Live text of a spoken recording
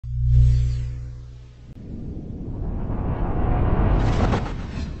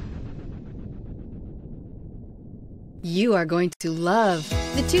You are going to love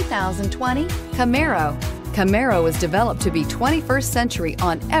the 2020 Camaro. Camaro was developed to be 21st century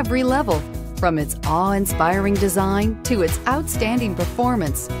on every level, from its awe-inspiring design to its outstanding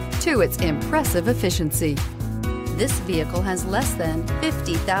performance to its impressive efficiency. This vehicle has less than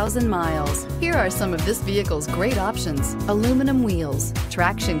 50,000 miles. Here are some of this vehicle's great options: aluminum wheels,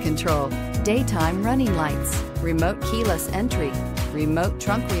 traction control, daytime running lights, remote keyless entry, remote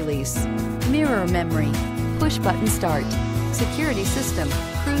trunk release, mirror memory, push-button start, security system,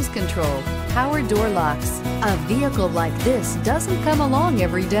 cruise control, power door locks. A vehicle like this doesn't come along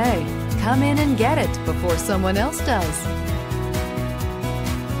every day. Come in and get it before someone else does.